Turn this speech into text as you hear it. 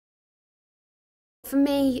For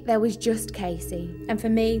me, there was just Casey. And for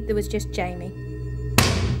me, there was just Jamie.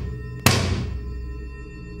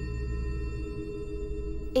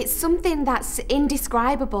 It's something that's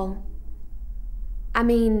indescribable. I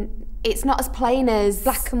mean, it's not as plain as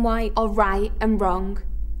Black and white. or right and wrong.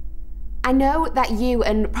 I know that you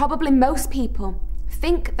and probably most people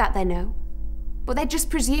think that they know, but they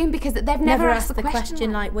just presume because they've never asked the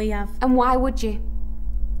question like we have. And why would you?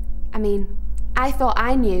 I mean, I thought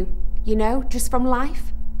I knew, you know, just from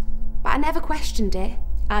life, but I never questioned it.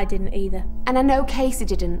 I didn't either. And I know Casey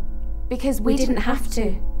didn't, because we didn't have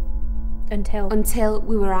to. Until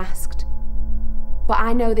we were asked. But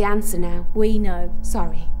I know the answer now. We know.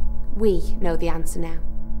 Sorry, we know the answer now.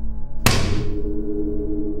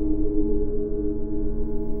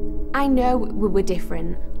 I know we were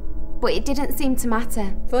different, but it didn't seem to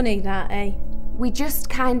matter. Funny that, eh? We just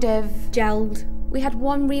kind of gelled. We had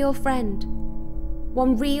one real friend.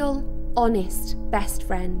 One real, honest, best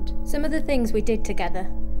friend. Some of the things we did together,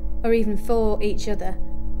 or even for each other,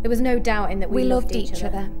 there was no doubting that we loved each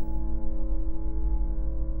other.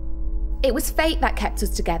 It was fate that kept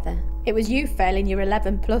us together. It was you failing your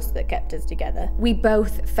 11 plus that kept us together. We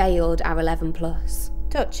both failed our 11 plus.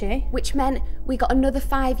 Touchy. Which meant we got another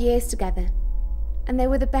 5 years together. And they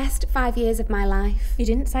were the best 5 years of my life. You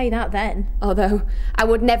didn't say that then. Although, I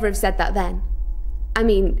would never have said that then. I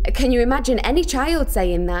mean, can you imagine any child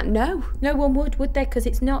saying that? No. No one would they? Because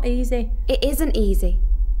it's not easy. It isn't easy.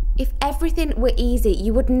 If everything were easy,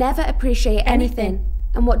 you would never appreciate anything.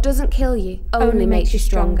 And what doesn't kill you only makes you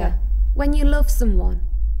stronger. When you love someone,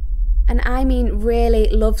 and I mean really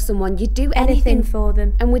love someone, you do anything for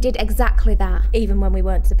them. And we did exactly that. Even when we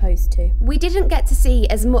weren't supposed to. We didn't get to see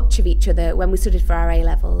as much of each other when we studied for our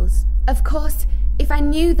A-levels. Of course, if I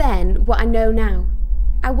knew then what I know now,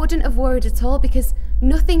 I wouldn't have worried at all because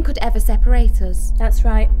nothing could ever separate us. That's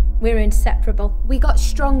right. We're inseparable. We got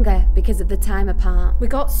stronger because of the time apart. We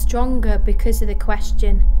got stronger because of the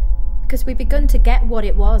question. Because we begun to get what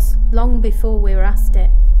it was long before we were asked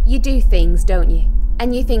it. You do things, don't you?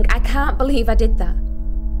 And you think, I can't believe I did that.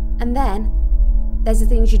 And then, there's the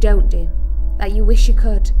things you don't do, that you wish you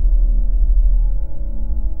could.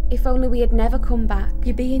 If only we had never come back.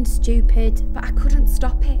 You're being stupid. But I couldn't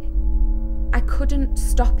stop it. I couldn't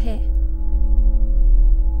stop it.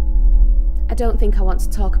 I don't think I want to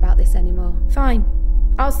talk about this anymore. Fine.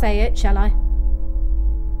 I'll say it, shall I?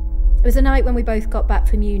 It was the night when we both got back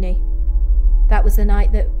from uni. That was the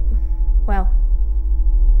night that, well,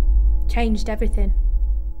 changed everything.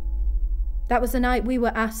 That was the night we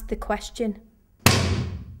were asked the question.